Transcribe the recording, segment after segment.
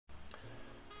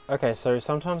Okay, so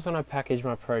sometimes when I package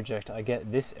my project, I get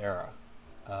this error.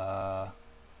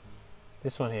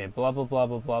 This one here, blah, blah, blah,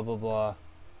 blah, blah, blah,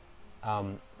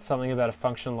 blah. Something about a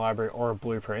function library or a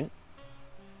blueprint.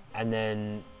 And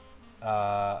then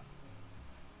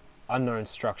unknown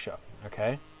structure,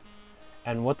 okay?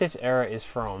 And what this error is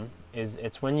from is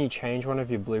it's when you change one of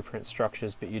your blueprint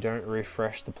structures but you don't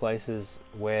refresh the places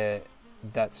where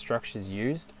that structure is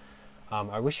used.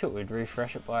 I wish it would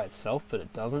refresh it by itself, but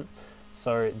it doesn't.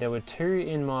 So there were two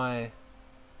in my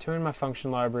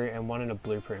function library and one in a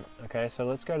blueprint. Okay, so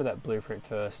let's go to that blueprint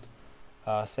first.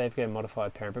 Save game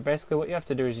modified parent. But basically what you have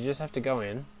to do is you just have to go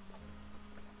in,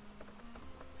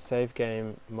 save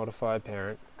game modified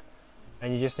parent,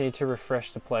 and you just need to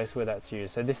refresh the place where that's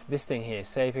used. So this thing here,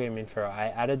 save game info, I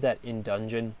added that in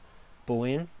dungeon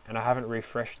boolean and I haven't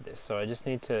refreshed this. So I just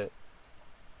need to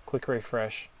click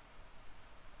refresh,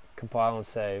 compile and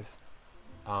save.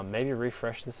 Maybe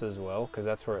refresh this as well because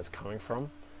that's where it's coming from.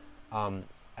 And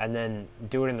then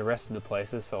do it in the rest of the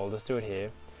places. So I'll just do it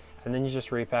here. And then you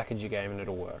just repackage your game and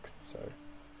it'll work. So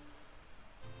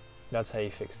that's how you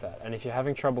fix that. And if you're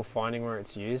having trouble finding where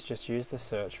it's used, just use the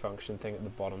search function thing at the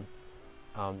bottom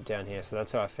down here. So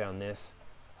that's how I found this.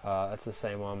 That's the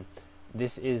same one.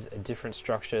 This is a different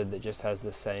structure that just has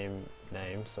the same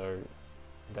name, so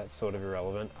that's sort of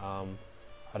irrelevant.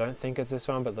 I don't think it's this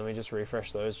one, but let me just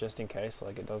refresh those just in case.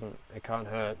 Like it can't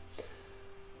hurt.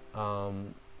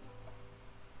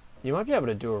 You might be able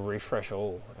to do a refresh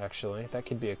all, actually. That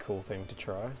could be a cool thing to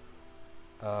try.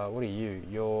 What are you?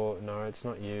 No, it's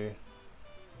not you.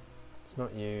 It's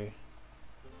not you.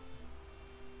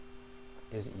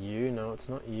 Is it you? No, it's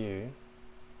not you.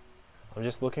 I'm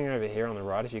just looking over here on the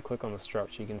right. If you click on the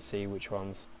structure, you can see which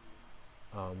ones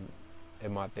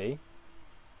it might be.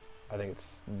 I think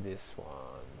it's this one.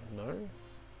 No?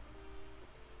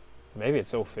 Maybe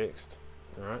it's all fixed.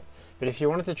 Alright. But if you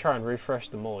wanted to try and refresh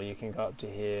them all, you can go up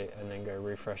to here and then go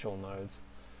refresh all nodes.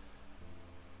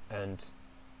 And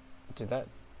do that.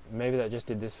 Maybe that just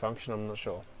did this function, I'm not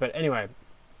sure. But anyway,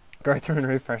 go through and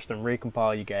refresh them,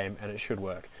 recompile your game, and it should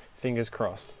work. Fingers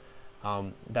crossed.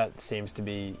 That seems to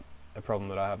be a problem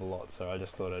that I have a lot, so I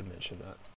just thought I'd mention that.